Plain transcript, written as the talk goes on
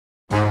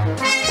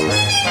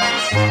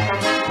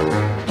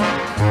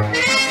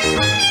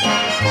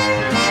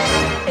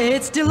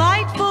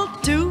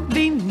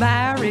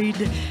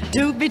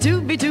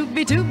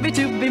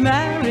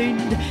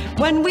married.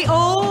 When we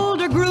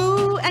older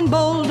grew and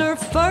bolder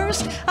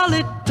first, a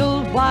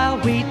little while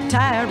we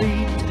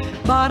tarried.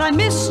 But I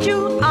missed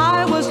you,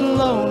 I was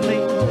lonely,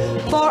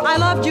 for I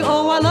loved you,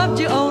 oh, I loved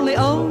you only,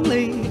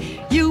 only.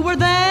 You were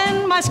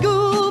then my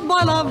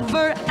schoolboy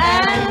lover,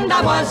 and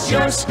I was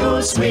your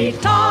school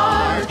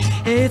sweetheart.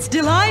 It's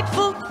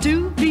delightful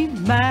to be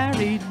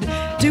married,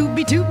 to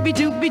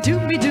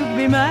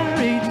be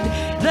married.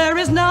 There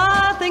is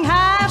nothing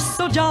half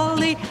so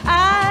jolly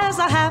as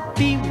a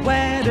happy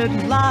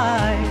wedded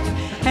life.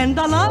 And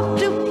I love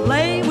to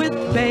play with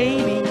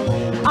baby,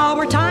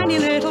 our tiny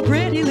little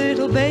pretty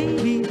little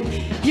baby.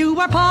 You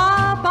are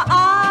Papa,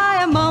 I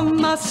am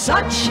Mama,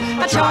 such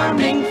a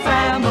charming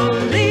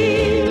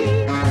family.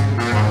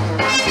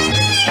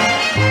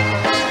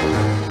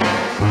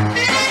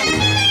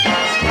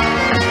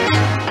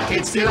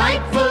 It's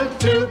delightful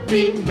to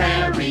be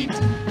married,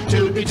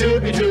 to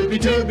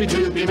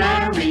be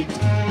married.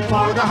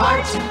 For the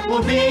heart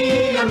will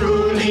be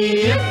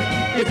unruly if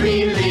it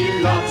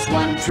really loves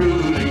one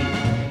truly.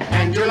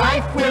 And your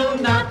life will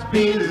not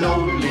be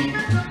lonely,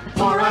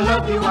 for I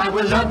love you, I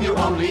will love you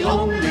only,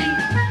 only.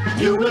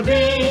 You will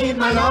be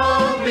my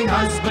loving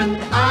husband,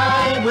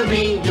 I will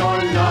be your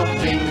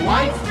loving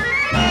wife.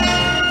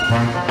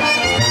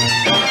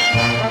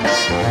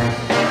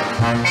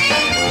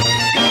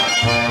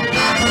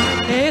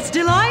 It's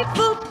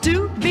delightful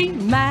to be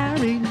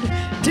married,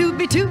 to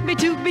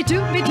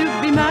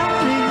be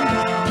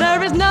married.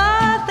 There is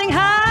nothing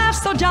half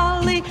so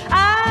jolly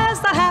as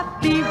the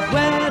happy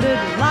wedded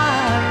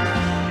life.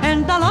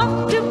 And I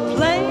love to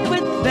play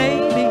with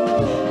baby,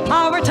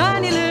 our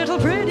tiny little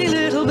pretty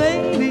little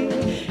baby.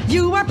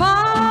 You are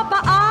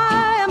Papa,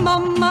 I am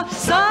Mama,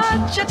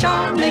 such a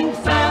charming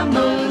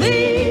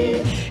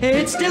family.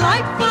 It's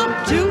delightful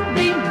to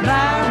be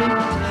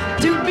married,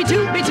 to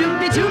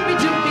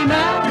be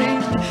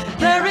married.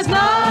 There is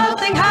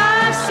nothing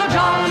half so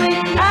jolly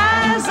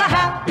as a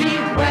happy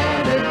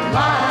wedded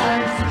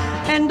life.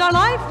 And our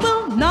life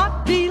will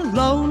not be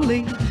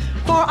lonely,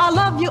 for I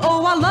love you,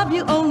 oh, I love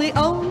you only,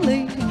 only.